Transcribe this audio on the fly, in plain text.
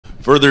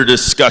Further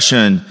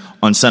discussion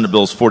on Senate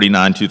Bills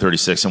 49,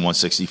 236, and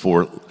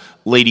 164.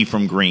 Lady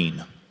from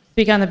Green.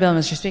 Speak on the bill,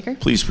 Mr. Speaker.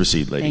 Please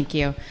proceed, lady. Thank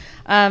you.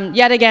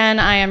 Yet again,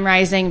 I am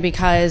rising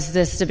because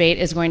this debate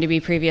is going to be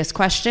previous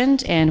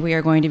questioned, and we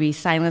are going to be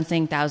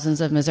silencing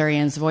thousands of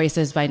Missourians'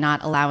 voices by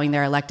not allowing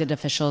their elected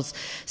officials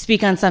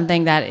speak on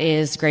something that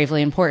is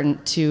gravely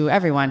important to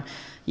everyone.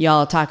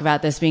 Y'all talk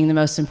about this being the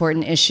most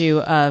important issue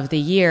of the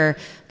year,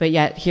 but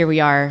yet here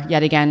we are,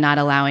 yet again, not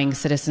allowing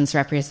citizens'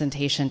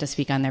 representation to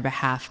speak on their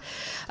behalf.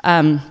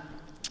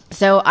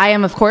 So I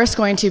am, of course,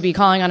 going to be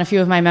calling on a few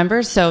of my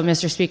members. So,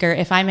 Mr. Speaker,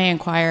 if I may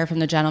inquire from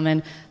the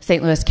gentleman,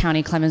 St. Louis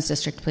County Clemens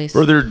District, please.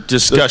 Further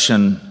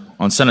discussion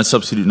on Senate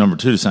Substitute Number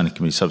 2 to Senate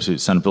Committee Substitute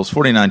Senate Bills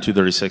 49,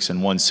 236, and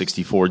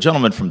 164.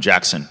 Gentleman from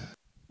Jackson.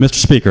 Mr.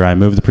 Speaker, I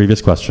move the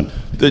previous question.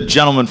 The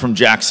gentleman from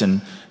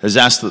Jackson has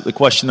asked that the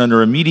question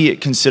under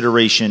immediate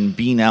consideration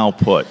be now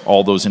put.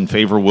 All those in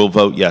favor will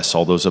vote yes.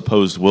 All those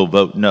opposed will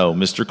vote no.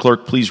 Mr.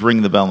 Clerk, please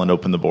ring the bell and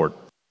open the board.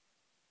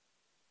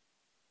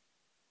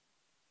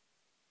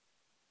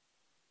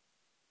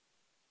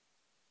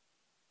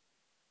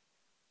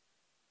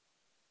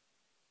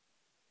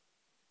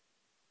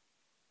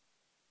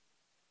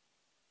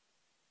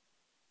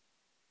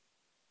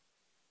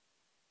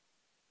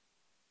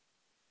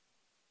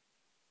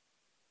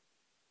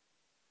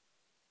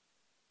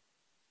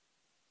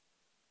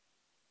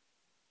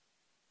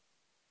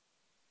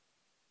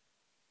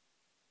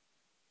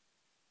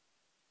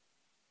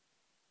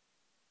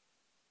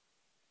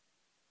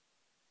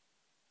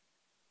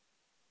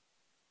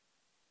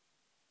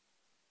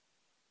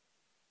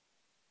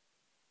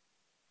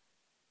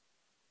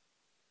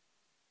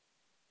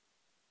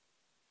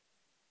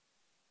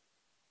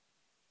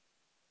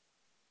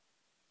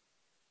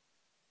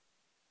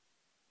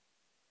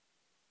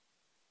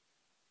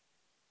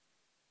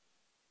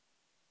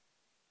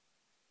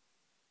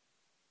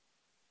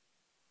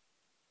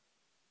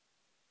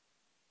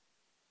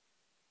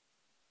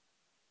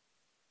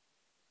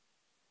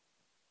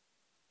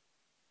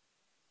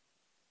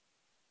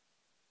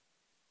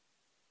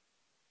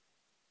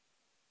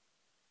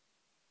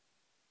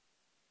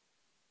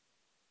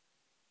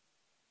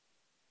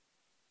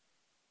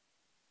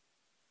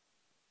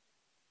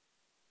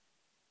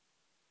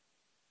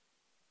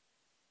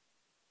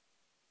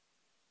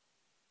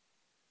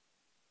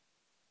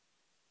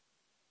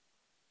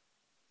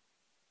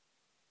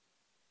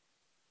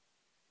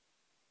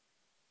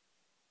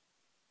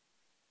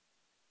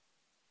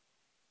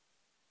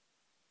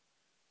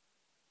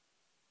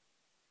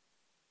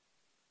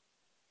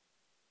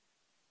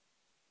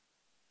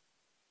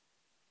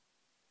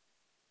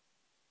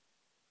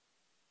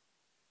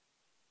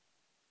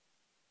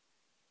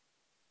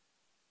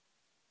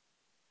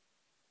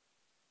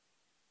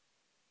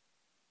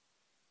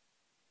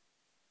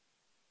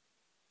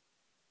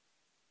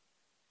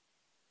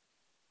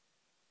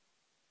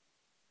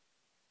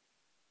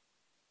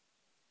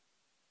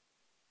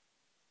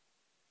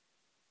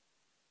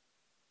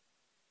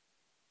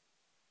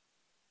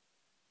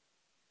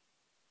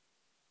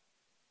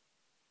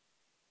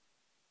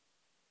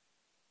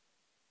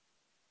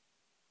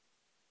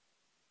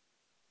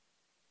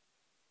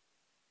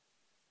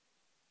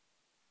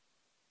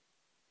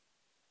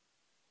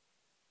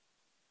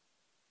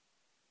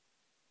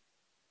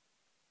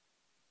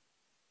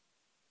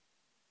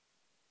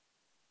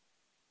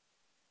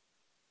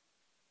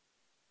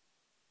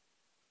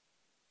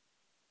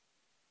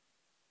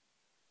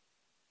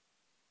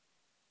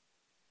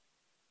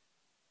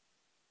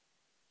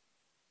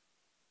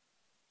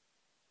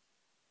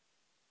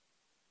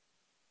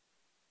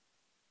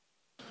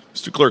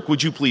 Mr. Clerk,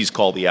 would you please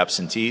call the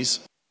absentees?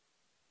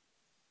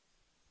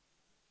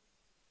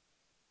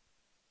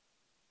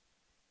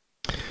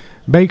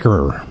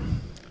 Baker,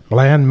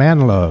 Bland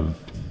Manlove,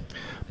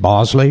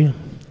 Bosley,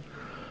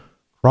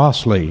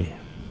 Crossley,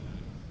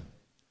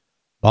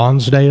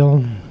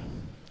 Lonsdale,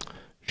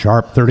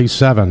 Sharp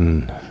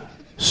 37,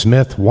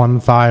 Smith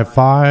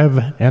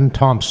 155, and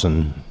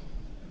Thompson.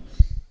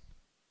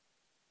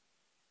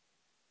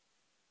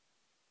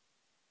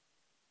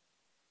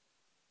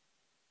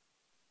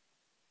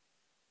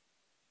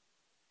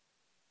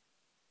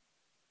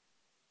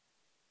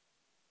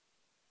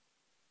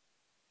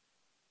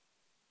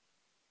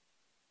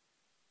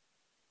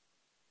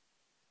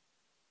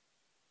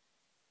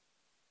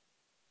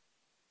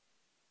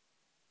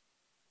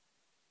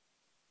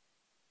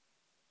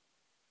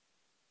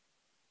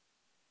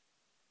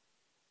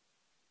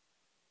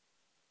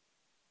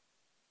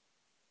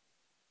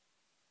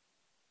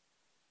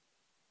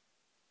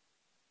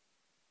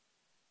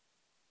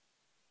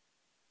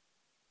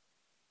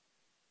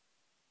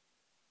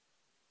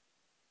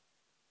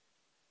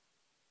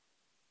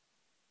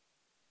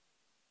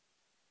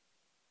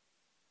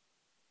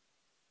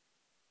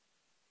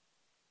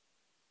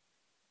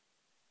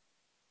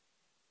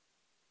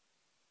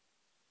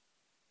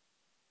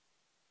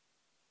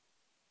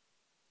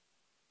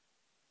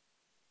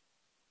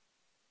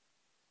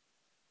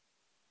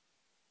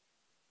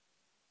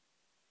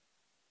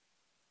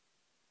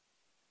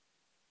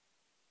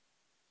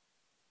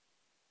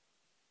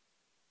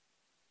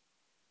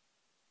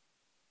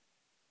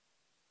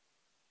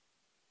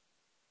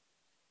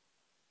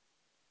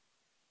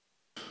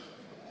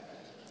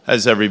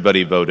 Has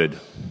everybody voted?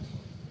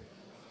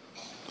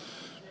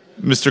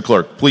 Mr.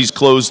 Clerk, please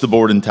close the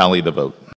board and tally the vote.